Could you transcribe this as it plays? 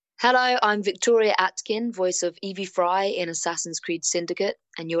Hello, I'm Victoria Atkin, voice of Evie in Assassin's Creed Syndicate,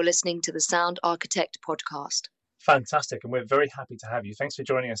 and you're listening to the Sound Architect podcast. Fantastic, and we're very happy to have you. Thanks for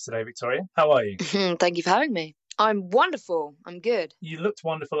joining us today, Victoria. How are you? Thank you for having me. I'm wonderful. I'm good. You looked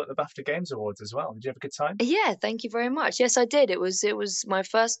wonderful at the BAFTA Games Awards as well. Did you have a good time? Yeah, thank you very much. Yes, I did. It was my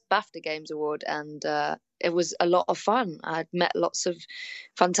first BAFTA Games Award, and it was a lot of fun. I'd met lots of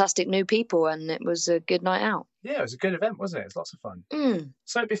fantastic new people, and it was a good night out. Yeah, it was a good event, wasn't it? It was lots of fun. Mm.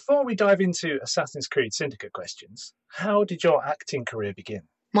 So before we dive into Assassin's Creed Syndicate questions, how did your acting career begin?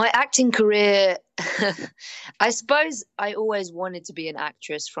 My acting career, I suppose I always wanted to be an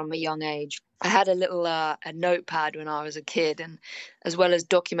actress from a young age. I had a little a notepad when I was a kid, and as well as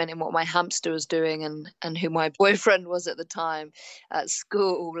documenting what my hamster was doing and who my boyfriend was at the time at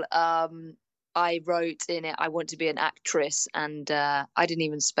school, I wrote in it, I want to be an actress, and I didn't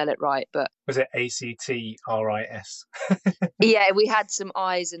even spell it right, but Was it ACTRIS? yeah, we had some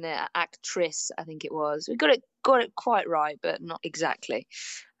I's in it. Actress, I think it was. We got it quite right, but not exactly.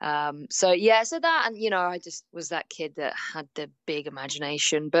 So that, and I just was that kid that had the big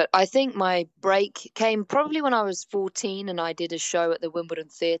imagination. But I think my break came probably when I was 14, and I did a show at the Wimbledon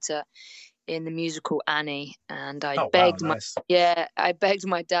Theatre in the musical Annie, and I begged nice. I begged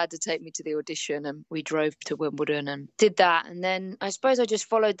my dad to take me to the audition, and we drove to Wimbledon and did that. And then I suppose I just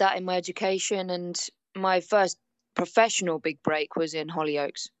followed that in my education, and my first professional big break was in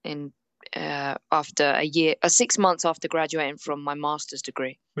Hollyoaks in after 6 months after graduating from my master's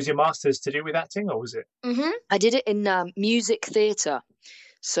degree. Was your master's to do with acting, or was it? I did it in music theatre.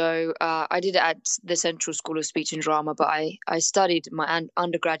 So I did it at the Central School of Speech and Drama, but I studied my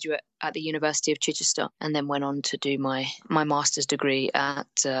undergraduate at the University of Chichester, and then went on to do my master's degree at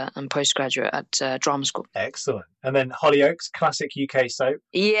and postgraduate at drama school. Excellent. And then Hollyoaks, classic UK soap.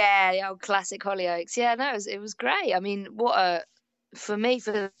 Yeah, the old classic Hollyoaks. Yeah, no, it was great. I mean, for me,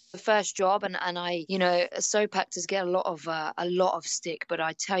 for the first job, and I, soap actors get a lot of stick, but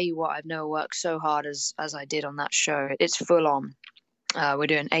I tell you what, I've never worked so hard as I did on that show. It's full on. We're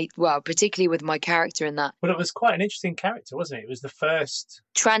doing particularly with my character in that. Well, it was quite an interesting character, wasn't it? It was the first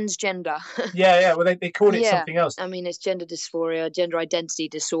transgender. Yeah. Well, they called it something else. I mean, it's gender dysphoria, gender identity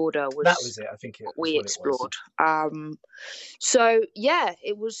disorder. That was it. I think we explored. So yeah,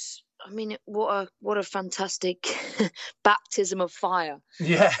 it was. I mean, what a fantastic baptism of fire.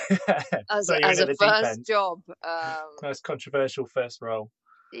 Yeah, as a first job. Most controversial first role.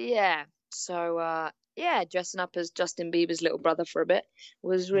 Yeah. So dressing up as Justin Bieber's little brother for a bit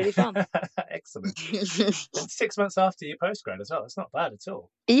was really fun. Excellent. 6 months after your postgrad as well. That's not bad at all.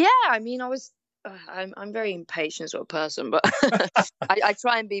 Yeah, I mean, I'm very impatient sort of person, but I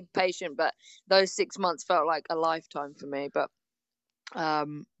try and be patient. But those 6 months felt like a lifetime for me. But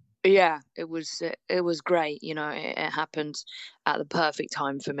it was great. It happened at the perfect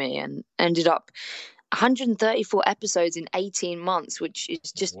time for me, and ended up 134 episodes in 18 months, which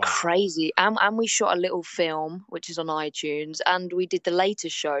is just crazy. And we shot a little film, which is on iTunes, and we did the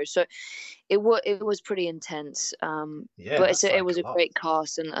latest show. So it was pretty intense. But it was a great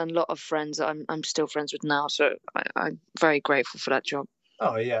cast, and a lot of friends that I'm still friends with now. So I'm very grateful for that job.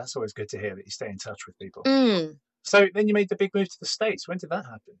 Oh yeah, it's always good to hear that you stay in touch with people. Mm. So then you made the big move to the States. When did that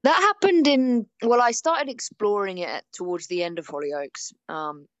happen? That happened I started exploring it towards the end of Hollyoaks.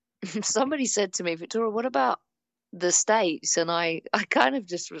 Somebody said to me, Victoria, what about the States? And I kind of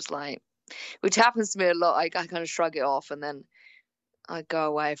just was like, which happens to me a lot. I kind of shrug it off, and then I go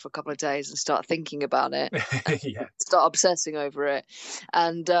away for a couple of days and start thinking about it. Yeah. Start obsessing over it.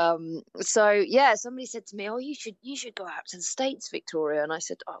 And somebody said to me, oh, you should go out to the States, Victoria. And I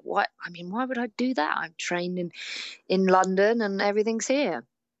said, oh, what? I mean, why would I do that? I'm trained in London and everything's here.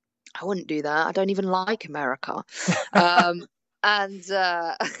 I wouldn't do that. I don't even like America. And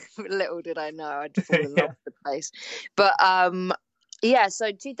little did I know I'd fall in love with the place. But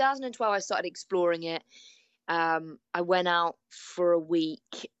so 2012 I started exploring it. I went out for a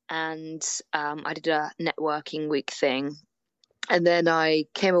week, and I did a networking week thing. And then I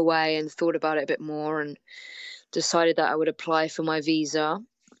came away and thought about it a bit more, and decided that I would apply for my visa.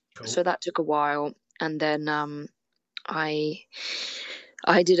 Cool. So that took a while. And then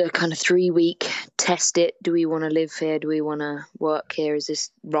I did a kind of 3-week test it. Do we want to live here? Do we want to work here? Is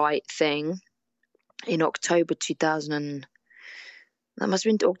this right thing? In October 2000, that must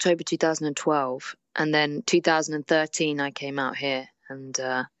have been October 2012. And then 2013, I came out here and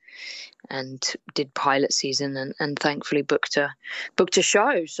did pilot season, and thankfully booked a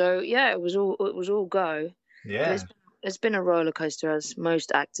show. So yeah, it was all go. Yeah. It's been a roller coaster, as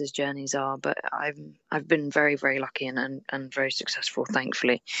most actors' journeys are, but I've been very, very lucky and very successful,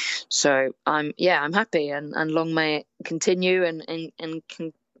 thankfully. So I'm happy, and long may it continue and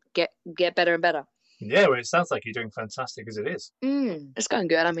get better and better. Yeah, well, it sounds like you're doing fantastic as it is. It's going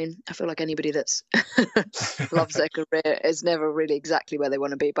good. I mean, I feel like anybody that's loves their career is never really exactly where they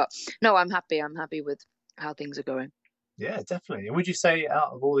want to be. But no, I'm happy. I'm happy with how things are going. Yeah, definitely. And would you say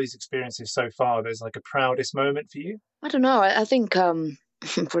out of all these experiences so far, there's like a proudest moment for you? I don't know. I think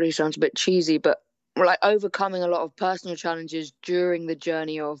probably sounds a bit cheesy, but like overcoming a lot of personal challenges during the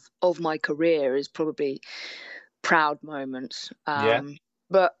journey of my career is probably proud moments. Yeah.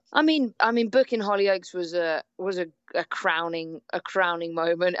 But I mean, booking Hollyoaks was a crowning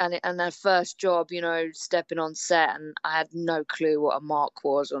moment, and their first job, stepping on set, and I had no clue what a mark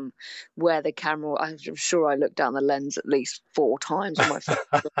was on where the camera. I'm sure I looked down the lens at least 4 times on my phone.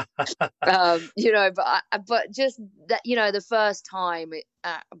 But just that, the first time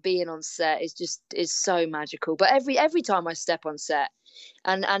being on set is so magical. But every time I step on set,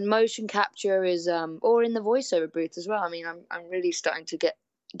 and motion capture is or in the voiceover booth as well. I mean, I'm really starting to get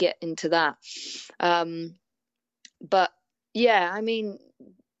into that. But yeah, I mean,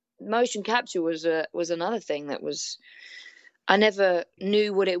 motion capture was another thing that was, I never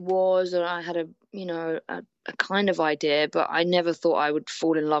knew what it was, or I had a kind of idea, but I never thought I would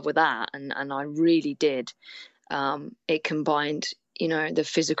fall in love with that, and I really did. It combined, the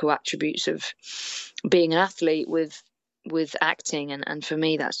physical attributes of being an athlete with acting, and for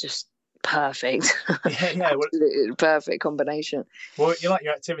me that's just perfect. Yeah. Absolutely perfect combination. Well, you like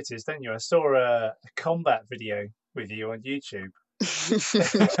your activities, don't you? I saw a combat video with you on YouTube.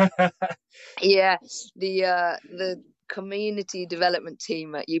 Yeah, the community development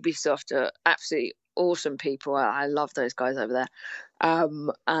team at Ubisoft are absolutely awesome people. I love those guys over there.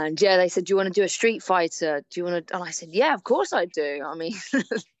 And yeah, they said, "Do you want to do a Street Fighter? Do you want to?" And I said, "Yeah, of course I do." I mean,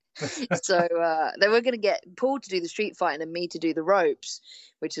 so they were going to get Paul to do the street fighting and me to do the ropes,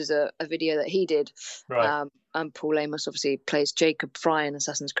 which is a video that he did. Right. And Paul Amos obviously plays Jacob Fry in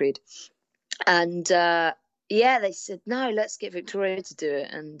Assassin's Creed. And yeah, they said, no, let's get Victoria to do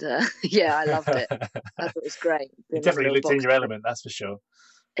it. And yeah, I loved it. I thought it was great. You definitely looked in your element, that's for sure.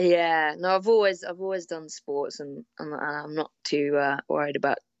 Yeah, no, I've always done sports, and I'm not too worried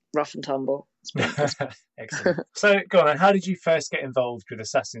about rough and tumble. Excellent. So go on then, how did you first get involved with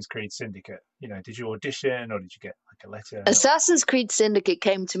Assassin's Creed Syndicate? Did you audition or did you get like a letter? Assassin's Creed Syndicate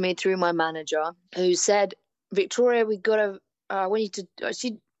came to me through my manager, who said, Victoria, we need to,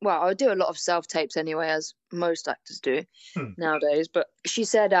 I do a lot of self-tapes anyway, as most actors do nowadays, but she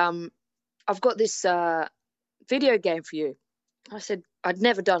said, I've got this video game for you. I said, I'd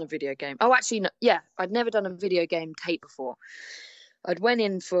never done a video game. Oh, actually, no, yeah, I'd never done a video game tape before. I'd went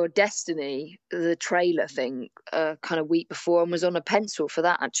in for Destiny, the trailer thing, kind of week before, and was on a pencil for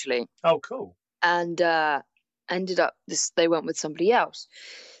that, actually. Oh, cool. And ended up, they went with somebody else.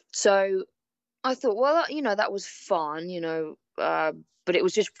 So I thought, well, that was fun, but it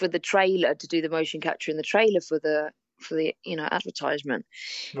was just for the trailer, to do the motion capture in the trailer for the advertisement.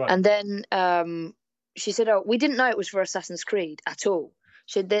 Right. And then she said, oh, we didn't know it was for Assassin's Creed at all.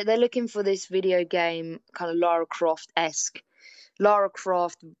 She said they're looking for this video game, kind of Lara Croft-esque. Lara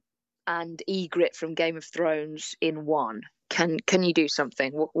Croft and Ygritte from Game of Thrones in one. Can you do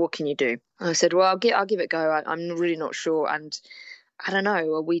something? What can you do? I said, well, I'll give it a go. I'm really not sure, and I don't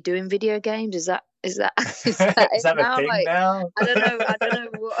know. Are we doing video games? Is that is that a thing now? I don't know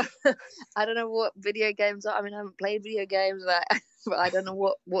what I don't know what video games are. I mean, I haven't played video games, but I don't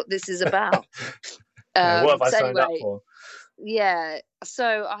know what this is about. What have I signed up for? Yeah,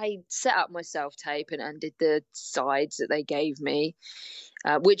 so I set up my self-tape and did the sides that they gave me,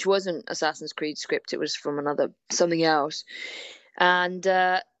 which wasn't Assassin's Creed script. It was from something else, and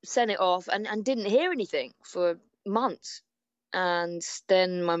sent it off and didn't hear anything for months. And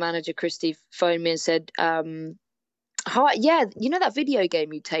then my manager, Christy, phoned me and said, hi, yeah, that video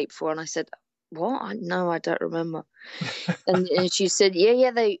game you taped for? And I said, what? No, I don't remember. and she said, yeah,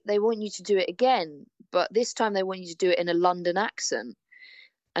 they want you to do it again. But this time they want you to do it in a London accent.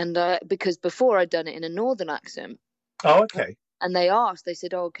 And because before I'd done it in a northern accent. Oh, okay. And they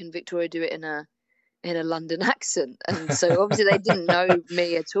said, oh, can Victoria do it in a London accent? And so obviously they didn't know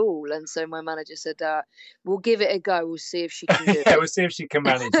me at all. And so my manager said, we'll give it a go. We'll see if she can do it. Yeah, we'll see if she can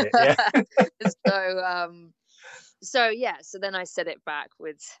manage it. Yeah. So then I set it back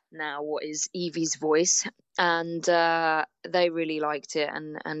with now what is Evie's voice. And they really liked it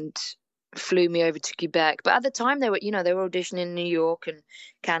and flew me over to Quebec. But at the time they were auditioning in New York and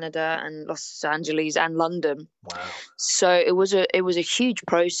Canada and Los Angeles and London. Wow. So it was a huge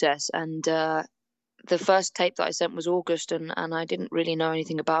process. And the first tape that I sent was August, and I didn't really know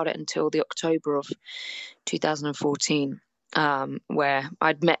anything about it until the October of 2014. where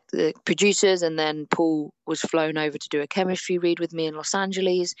I'd met the producers, and then Paul was flown over to do a chemistry read with me in Los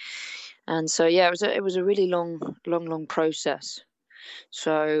Angeles. And so yeah, it was a really long process.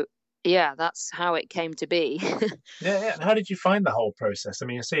 So yeah, that's how it came to be. Yeah, yeah. And how did you find the whole process? I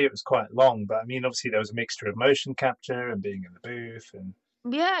mean, I see it was quite long, but I mean, obviously there was a mixture of motion capture and being in the booth and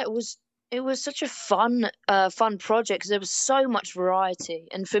Yeah, it was such a fun project because there was so much variety,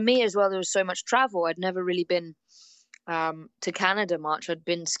 and for me as well, there was so much travel. I'd never really been to Canada much. I'd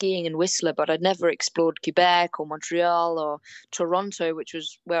been skiing in Whistler, but I'd never explored Quebec or Montreal or Toronto, which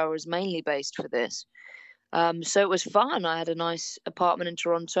was where I was mainly based for this. So it was fun. I had a nice apartment in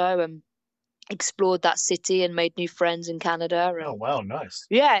Toronto and explored that city and made new friends in Canada. oh And wow, nice.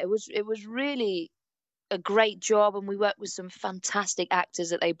 yeah, it was really a great job, and we worked with some fantastic actors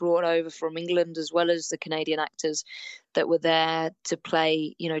that they brought over from England, as well as the Canadian actors that were there to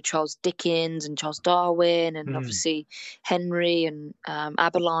play, you know, Charles Dickens and Charles Darwin, and Mm. obviously Henry and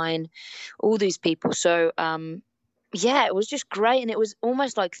Aberline, all these people. So yeah, it was just great, and it was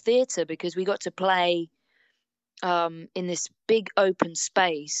almost like theatre because we got to play in this big open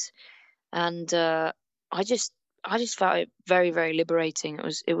space, and I just I just felt it very liberating.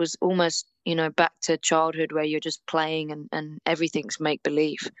 It was almost, you know, back to childhood where you're just playing and everything's make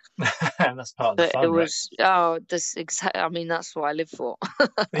believe. And that's part of the But it fun, right? was this exact. I mean, that's what I live for.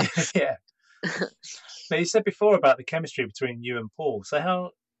 Yeah. Now you said before about the chemistry between you and Paul. So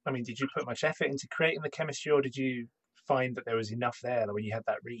how? I mean, did you put much effort into creating the chemistry, or did you find that there was enough there when you had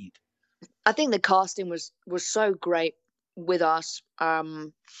that read? I think the casting was so great with us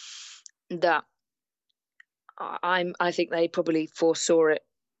that I think they probably foresaw it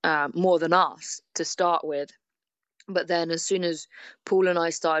more than us to start with. But then as soon as Paul and I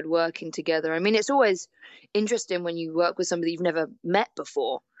started working together, I mean, it's always interesting when you work with somebody you've never met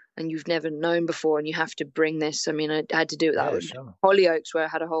before and you've never known before, and you have to bring this. I mean, I had to do that Yeah, with sure. Hollyoaks, where I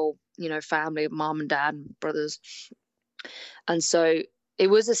had a whole, you know, family of mom and dad and brothers. And so it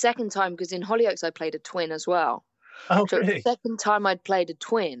was the second time, because in Hollyoaks I played a twin as well. Oh, So it was really? the second time I'd played a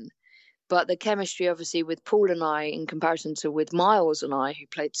twin. But the chemistry, obviously, with Paul and I, in comparison to with Miles and I, who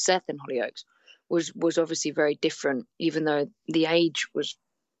played Seth in Hollyoaks, was obviously very different, even though the age was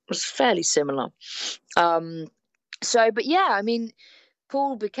fairly similar. Um, so, but yeah, I mean,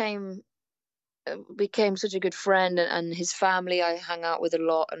 Paul became such a good friend, and his family I hang out with a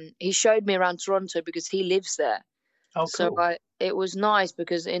lot, and he showed me around Toronto because he lives there. Oh, So cool. it was nice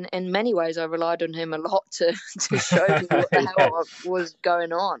because in many ways I relied on him a lot to to show me what the Yeah. hell was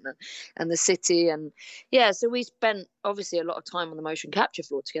going on, and the city. And yeah, so we spent obviously a lot of time on the motion capture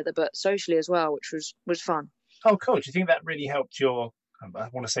floor together, but socially as well, which was fun. Oh, cool. Do you think that really helped your, I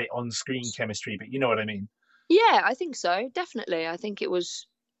want to say on-screen chemistry, but you know what I mean? Yeah, I think so. Definitely. I think it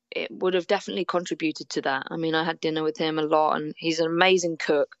would have definitely contributed to that. I mean, I had dinner with him a lot, and he's an amazing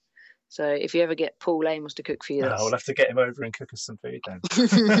cook. So if you ever get Paul Amos to cook for you, Oh, we'll that's have to get him over and cook us some food then.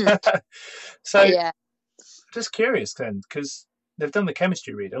 So, yeah. just curious then, because they've done the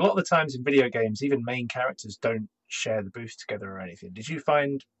chemistry read. A lot of the times in video games, even main characters don't share the booth together or anything. Did you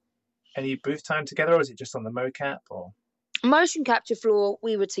find any booth time together, or is it just on the mocap? Or Motion capture floor,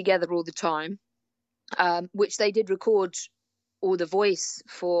 we were together all the time, which they did record all the voice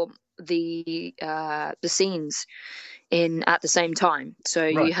for the scenes in at the same time. So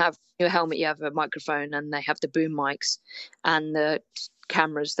you right? have your helmet, you have a microphone, and they have the boom mics and the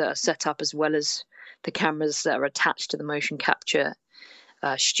cameras that are set up, as well as the cameras that are attached to the motion capture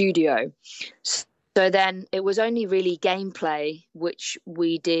studio. So then it was only really gameplay which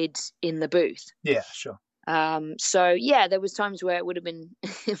we did in the booth. Yeah, sure. So yeah, there was times where it would have been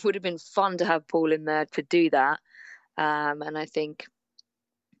it would have been fun to have Paul in there to do that. And I think,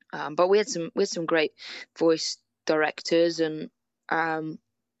 but we had some great voice directors, and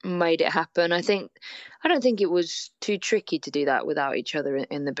made it happen. I don't think it was too tricky to do that without each other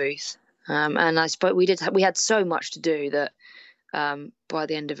in the booth. And I suppose we had so much to do that by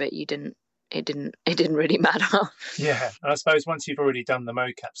the end of it, it didn't really matter. Yeah, and I suppose once you've already done the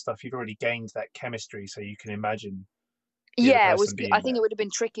mocap stuff, you've already gained that chemistry, so you can imagine the other Yeah, it was. person I being think it there. would have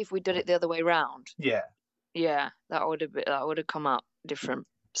been tricky if we did it the other way round. Yeah, Yeah, that would have come out different.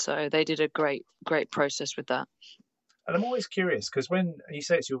 So they did a great process with that. and I'm always curious because when you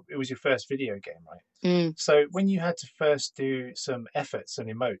say it was your first video game, right? Mm. So when you had to first do some efforts and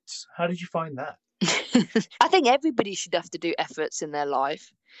emotes, how did you find that? I think everybody should have to do efforts in their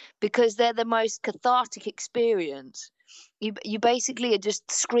life because they're the most cathartic experience. You basically are just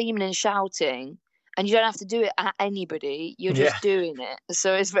screaming and shouting, and you don't have to do it at anybody. You're Yeah, just doing it.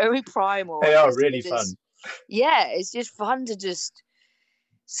 So it's very primal, they and are there's really this fun. yeah, it's just fun to just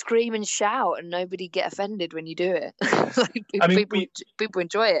scream and shout, and nobody get offended when you do it. Like, I mean, people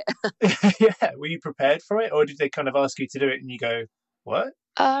enjoy it. yeah, were you prepared for it, or did they kind of ask you to do it and you go, what?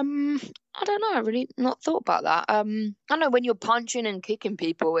 I don't know. I really not thought about that. I know when you're punching and kicking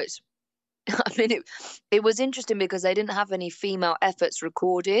people, it's. I mean, it was interesting because they didn't have any female efforts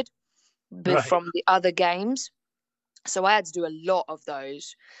recorded, but Right. from the other games, so I had to do a lot of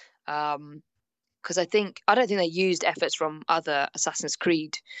those. Because I don't think they used efforts from other Assassin's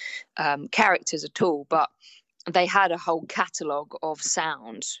Creed characters at all, but they had a whole catalogue of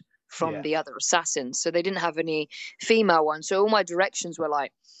sounds from Yeah. the other assassins, so they didn't have any female ones. So all my directions were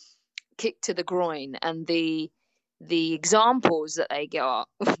like kick to the groin, and the examples that they got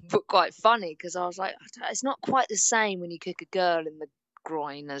were quite funny because I was like, it's not quite the same when you kick a girl in the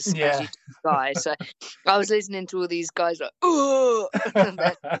groin as Yeah. you do a guy. So I was listening to all these guys like, oh, and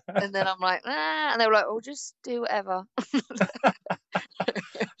then I'm like, ah, and they were like, oh, just do whatever.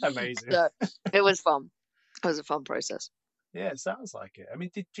 Amazing. So it was fun. It was a fun process. Yeah, it sounds like it. I mean,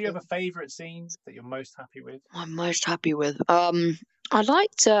 did you have a favorite scene that you're most happy with? I'm most happy with.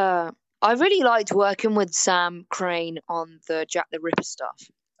 I really liked working with Sam Crane on the Jack the Ripper stuff.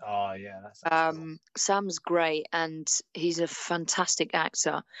 Oh yeah, that sounds cool. Sam's great and he's a fantastic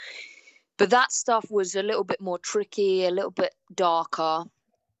actor. But that stuff was a little bit more tricky, a little bit darker,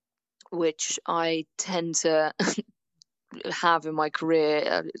 which I tend to have in my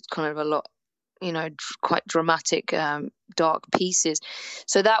career. It's kind of a lot, quite dramatic, dark pieces.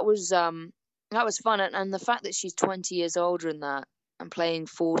 So that was fun, and the fact that she's 20 years older than that and playing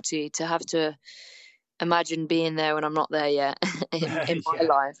 40, to have to imagine being there when I'm not there yet in my Yeah.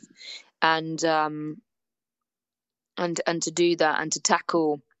 life, and and to do that and to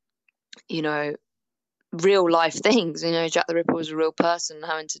tackle, real life things. Jack the Ripper was a real person,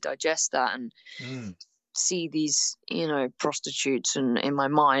 having to digest that and see these, prostitutes and in my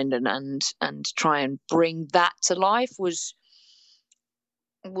mind and try and bring that to life was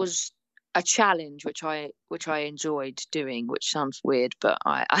a challenge which I enjoyed doing, which sounds weird, but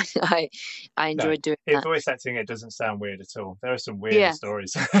I enjoyed doing in that. voice acting it doesn't sound weird at all. There are some weird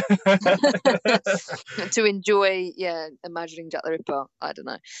stories. To enjoy, imagining Jack the Ripper, I don't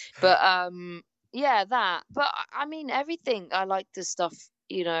know, but that. But I mean, everything. I like the stuff,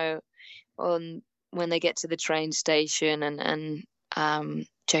 on when they get to the train station and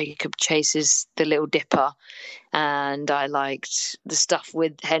Jacob chases the Little Dipper, and I liked the stuff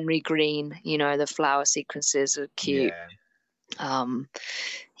with Henry Green. The flower sequences are cute. All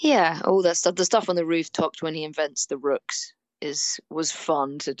that stuff. The stuff on the rooftops when he invents the rooks was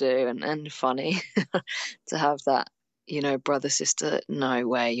fun to do and funny to have that. Brother sister, no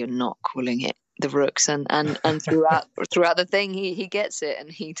way, you're not calling it the rooks, and throughout the thing he gets it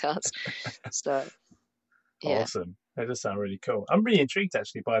and he does. So yeah. Awesome. That does sound really cool. I'm really intrigued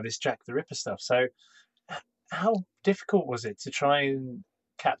actually by this Jack the Ripper stuff. So how difficult was it to try and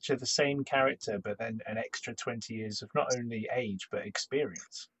capture the same character but then an extra 20 years of not only age but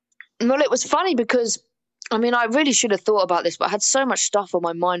experience? Well, it was funny because I mean, I really should have thought about this, but I had so much stuff on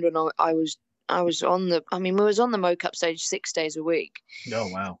my mind when I was on the. I mean, we was on the mocap stage 6 days a week. Oh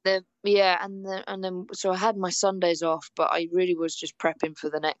wow! And then so I had my Sundays off, but I really was just prepping for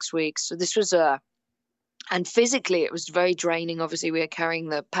the next week. So this was and physically it was very draining. Obviously, we were carrying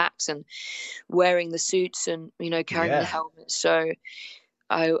the packs and wearing the suits and carrying the helmets. So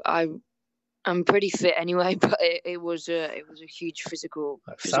I'm pretty fit anyway, but it was a huge physical.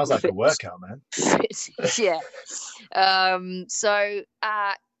 Sounds like a workout, man. Yeah. So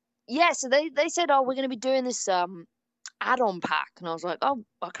they said, oh, we're going to be doing this add-on pack, and I was like, oh,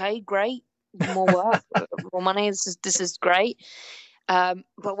 okay, great, more work, more money. This is great.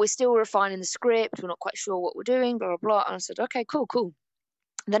 But we're still refining the script. We're not quite sure what we're doing. Blah blah blah. And I said, okay, cool.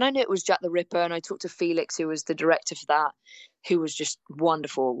 Then I knew it was Jack the Ripper, and I talked to Felix, who was the director for that, who was just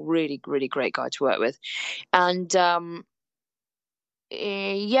wonderful, really, really great guy to work with. And so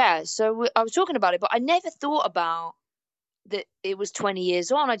I was talking about it, but I never thought about that it was 20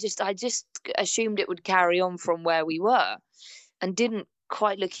 years on. I just assumed it would carry on from where we were, and didn't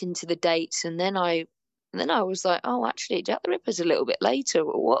quite look into the dates. And then I was like, oh, actually, Jack the Ripper's a little bit later.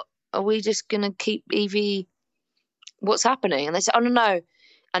 What are we just gonna keep Evie? What's happening? And they said, oh no.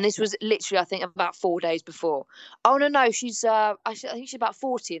 And this was literally, I think, about 4 days before. Oh no, she's I think she's about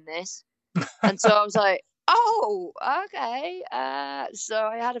 40 in this. And so I was like, oh, okay. So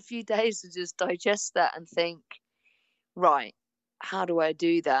I had a few days to just digest that and think, right, how do I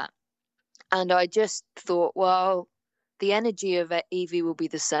do that? And I just thought, well, the energy of Evie will be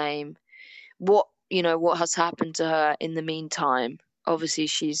the same. What has happened to her in the meantime? Obviously,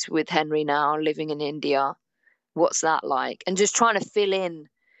 she's with Henry now, living in India. What's that like? And just trying to fill in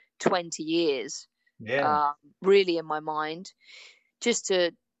 20 years, Yeah. really in my mind, just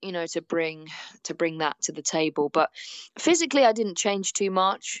to bring that to the table. But physically, I didn't change too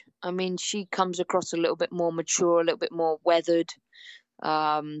much. I mean, she comes across a little bit more mature, a little bit more weathered.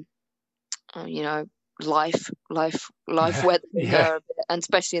 Um, you know, life weathering Yeah. her a bit, and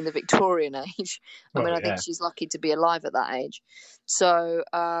especially in the Victorian age. I mean, Well, I think yeah. she's lucky to be alive at that age. So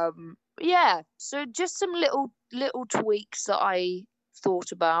yeah, so just some little tweaks that I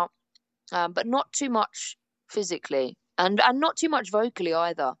thought about, but not too much physically, and not too much vocally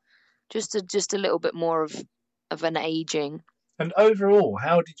either. Just a little bit more of an aging. And overall,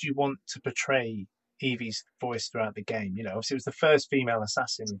 how did you want to portray Evie's voice throughout the game? You know, obviously it was the first female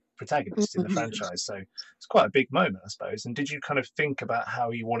assassin protagonist in the franchise, so it's quite a big moment, I suppose. And did you kind of think about how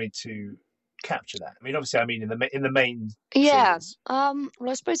you wanted to capture that? I mean, obviously, I mean in the main Yeah. series. Well,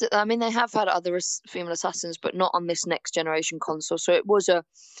 I suppose that, I mean, they have had other female assassins, but not on this next generation console. So it was a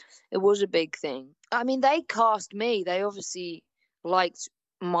big thing. I mean, they cast me. They obviously liked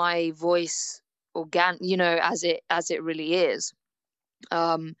my voice as it really is.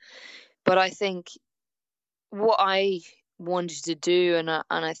 Um, but I think what I wanted to do, and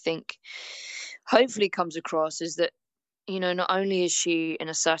I think hopefully comes across, is that not only is she an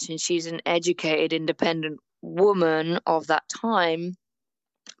assassin, she's an educated, independent woman of that time,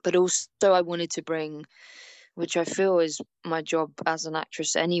 but also I wanted to bring, which I feel is my job as an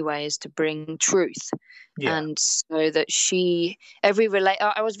actress anyway, is to bring truth. Yeah, And so that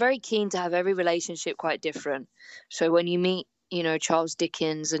I was very keen to have every relationship quite different. So when you meet, Charles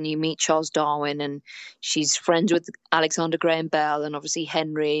Dickens, and you meet Charles Darwin, and she's friends with Alexander Graham Bell, and obviously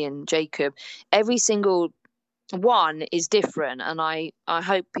Henry and Jacob, every single one is different. And I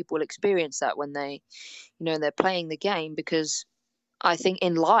hope people experience that when they're playing the game, because I think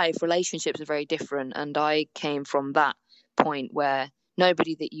in life, relationships are very different. And I came from that point where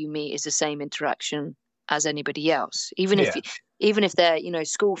nobody that you meet is the same interaction as anybody else. yeah. Even if they're,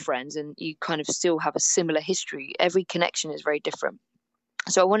 school friends, and you kind of still have a similar history, every connection is very different.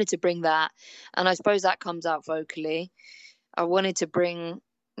 So I wanted to bring that. And I suppose that comes out vocally. I wanted to bring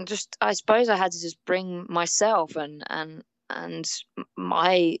I suppose I had to just bring myself and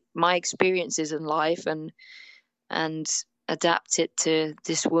my experiences in life, and adapt it to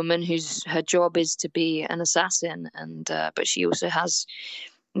this woman whose her job is to be an assassin. And but she also has,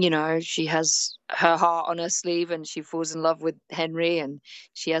 she has her heart on her sleeve, and she falls in love with Henry, and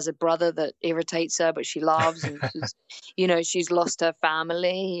she has a brother that irritates her but she loves, and she's lost her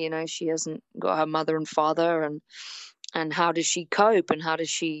family. She hasn't got her mother and father, and how does she cope, and how does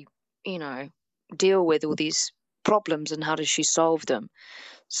she you know deal with all these problems, and how does she solve them.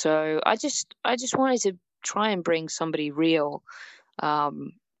 So I just wanted to try and bring somebody real,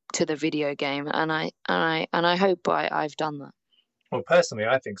 um, to the video game, and I hope I've done that. Well, personally,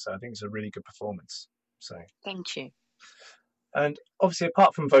 I think so. I think it's a really good performance. So, Thank you. and obviously,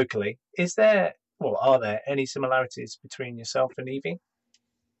 apart from vocally, are there any similarities between yourself and Evie?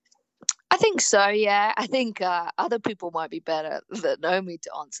 I think so. Yeah, I think other people might be better that know me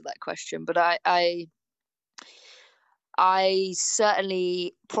to answer that question, but I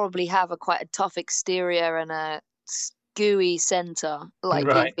certainly probably have quite a tough exterior and a gooey center like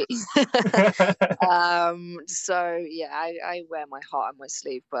Right. Evie. So yeah, I wear my heart on my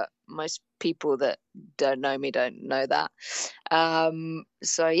sleeve, but most people that don't know me don't know that.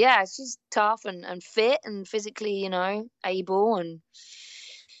 So yeah, she's tough and fit and physically, able, and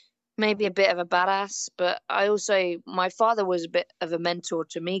maybe a bit of a badass. But my father was a bit of a mentor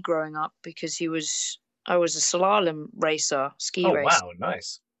to me growing up, because I was a slalom racer, ski Oh, racer. wow,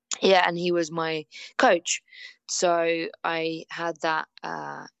 nice. Yeah, and he was my coach. So I had that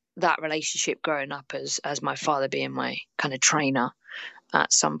relationship growing up, as my father being my kind of trainer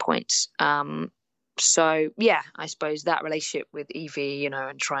at some points. So yeah, I suppose that relationship with Evie,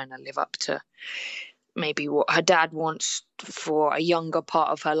 and trying to live up to maybe what her dad wants for a younger part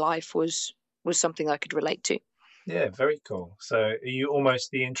of her life was something I could relate to. Yeah, very cool. So, are you almost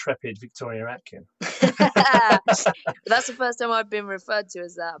the intrepid Victoria Atkin? That's the first time I've been referred to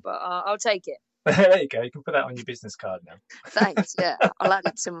as that, but I'll take it. There you go. You can put that on your business card now. Thanks. Yeah, I'll add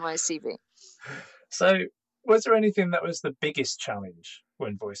it to my CV. So, was there anything that was the biggest challenge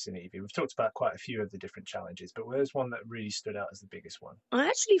when voicing Evie? We've talked about quite a few of the different challenges, but where's one that really stood out as the biggest one? I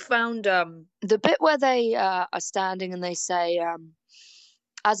actually found the bit where they are standing and they say,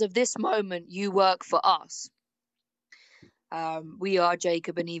 "As of this moment, you work for us. We are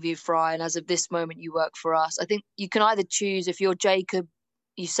Jacob and Evie Fry, and as of this moment, you work for us." I think you can either choose, if you're Jacob,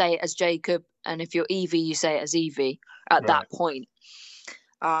 you say it as Jacob, and if you're Evie, you say it as Evie at Right. that point.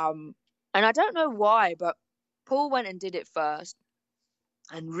 And I don't know why, but Paul went and did it first.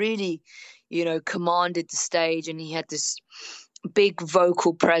 and really, commanded the stage, and he had this big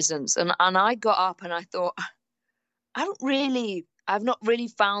vocal presence. And I got up and I thought, I've not really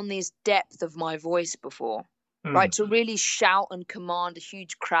found this depth of my voice before, right? To really shout and command a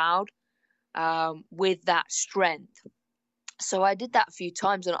huge crowd with that strength. So I did that a few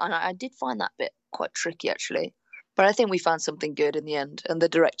times, and I did find that bit quite tricky, actually. But I think we found something good in the end, and the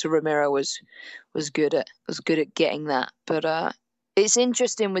director Romero was good at getting that. But it's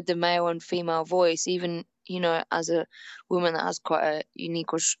interesting with the male and female voice, even as a woman that has quite a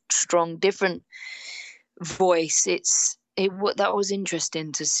unique or strong, different voice. That was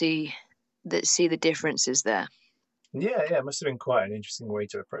interesting to see the differences there. Yeah, it must have been quite an interesting way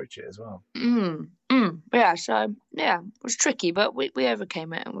to approach it as well. Yeah, so yeah, it was tricky, but we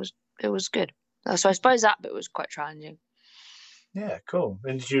overcame it, and it was good. So I suppose that bit was quite challenging. Yeah, cool.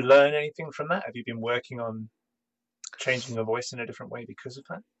 And did you learn anything from that? Have you been working on changing your voice in a different way because of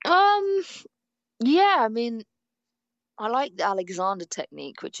that? Yeah, I mean, I like the Alexander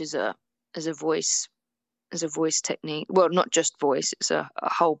technique, which is a voice technique. Well, not just voice; it's a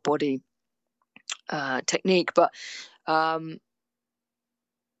whole body technique, but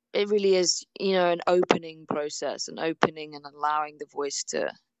it really is, an opening process, an opening and allowing the voice to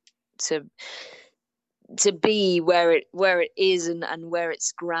be where it is, and where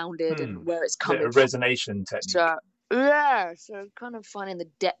it's grounded and where it's coming from. A resonation technique. So yeah, so kind of finding the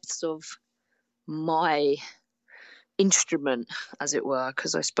depths of my instrument, as it were,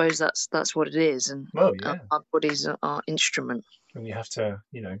 because I suppose that's what it is, and our bodies are our instrument. And you have to,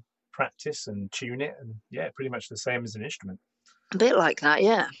 practice and tune it, and pretty much the same as an instrument. A bit like that,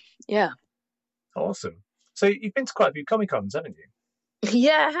 yeah. Awesome. So you've been to quite a few Comic-Cons, haven't you?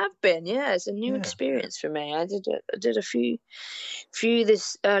 Yeah, I have been. Yeah, it's a new experience for me. I did a few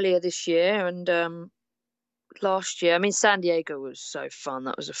earlier this year, and last year. I mean, San Diego was so fun.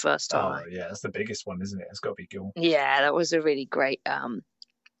 That was the first time. Oh yeah, that's the biggest one, isn't it? It's got to be cool. Yeah, that was a really great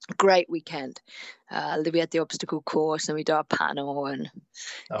weekend. We had the obstacle course, and we did our panel, and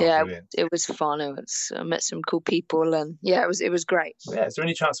brilliant. It was fun. I met some cool people, and it was great. Yeah, is there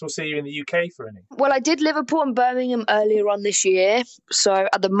any chance we'll see you in the UK for any? Well, I did Liverpool and Birmingham earlier on this year, so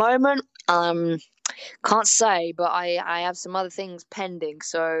at the moment, can't say, but I have some other things pending,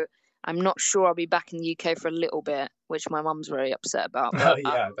 so I'm not sure I'll be back in the UK for a little bit, which my mum's very upset about. But,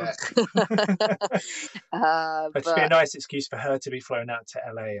 I bet. It'd be a nice excuse for her to be flown out to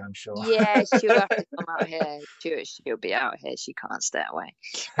LA, I'm sure. Yeah, she'll have to come out here. She'll be out here. She can't stay away.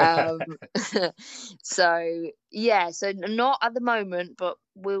 So not at the moment, but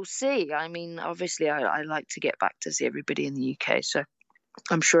we'll see. I mean, obviously, I like to get back to see everybody in the UK, so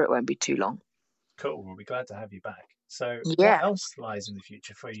I'm sure it won't be too long. Cool. We'll be glad to have you back. So what else lies in the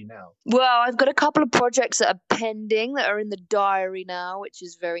future for you now? Well, I've got a couple of projects that are pending, that are in the diary now, which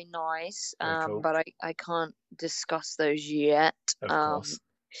is very nice. Very cool. But I can't discuss those yet. Of course.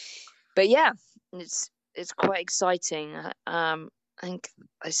 But yeah, it's quite exciting. I think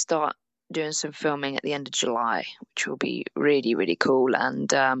I start doing some filming at the end of July, which will be really, really cool. And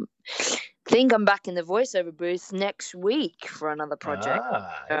think I'm back in the voiceover booth next week for another project.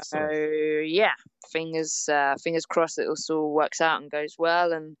 So yeah, fingers crossed that it all works out and goes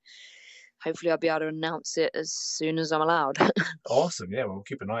well, and hopefully I'll be able to announce it as soon as I'm allowed. Awesome. Yeah, we'll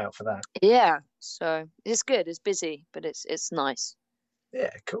keep an eye out for that. Yeah, so it's good. It's busy, but it's nice. Yeah,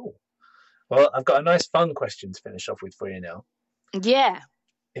 cool. Well, I've got a nice fun question to finish off with for you now. Yeah.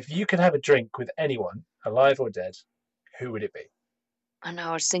 If you could have a drink with anyone, alive or dead, who would it be? I know,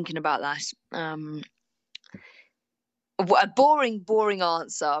 I was thinking about that. A boring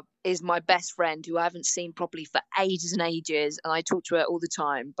answer is my best friend, who I haven't seen properly for ages and ages, and I talk to her all the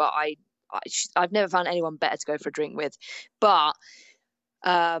time, but I've never found anyone better to go for a drink with. But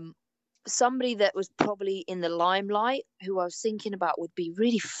somebody that was probably in the limelight, who I was thinking about would be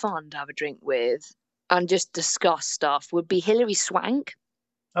really fun to have a drink with and just discuss stuff, would be Hilary Swank.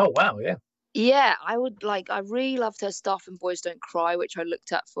 Oh, wow, yeah. Yeah, I really loved her stuff in Boys Don't Cry, which I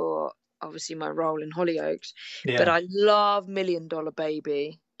looked at for obviously my role in Hollyoaks. Yeah. But I love $1 Million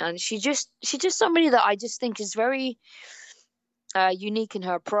Baby, and she's just somebody that I just think is very unique in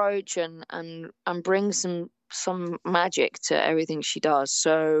her approach, and brings some magic to everything she does.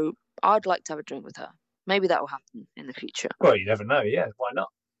 So I'd like to have a drink with her. Maybe that will happen in the future. Well, you never know. Yeah, why not?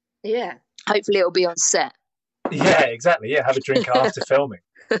 Yeah, hopefully it'll be on set. Yeah, exactly. Yeah, have a drink after filming.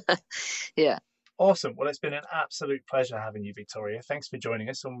 Yeah. Awesome. Well, it's been an absolute pleasure having you, Victoria. Thanks for joining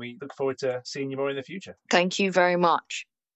us, and we look forward to seeing you more in the future. Thank you very much.